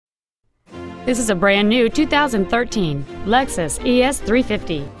This is a brand new 2013 Lexus ES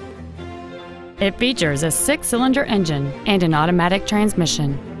 350. It features a 6-cylinder engine and an automatic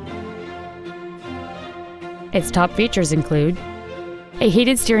transmission. Its top features include a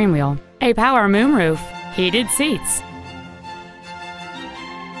heated steering wheel, a power moonroof, heated seats,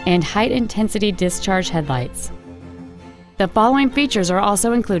 and high-intensity discharge headlights. The following features are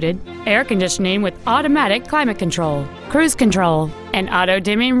also included: air conditioning with automatic climate control, cruise control, an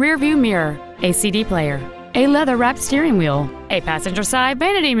auto-dimming rearview mirror, a CD player, a leather-wrapped steering wheel, a passenger side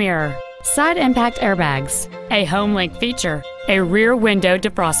vanity mirror, side impact airbags, a home link feature, a rear window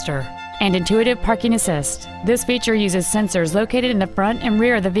defroster, and intuitive parking assist. This feature uses sensors located in the front and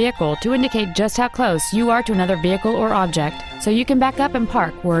rear of the vehicle to indicate just how close you are to another vehicle or object, so you can back up and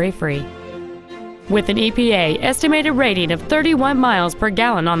park worry-free. With an EPA estimated rating of 31 miles per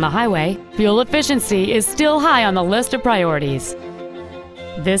gallon on the highway, fuel efficiency is still high on the list of priorities.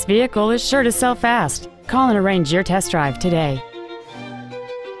 This vehicle is sure to sell fast. Call and arrange your test drive today.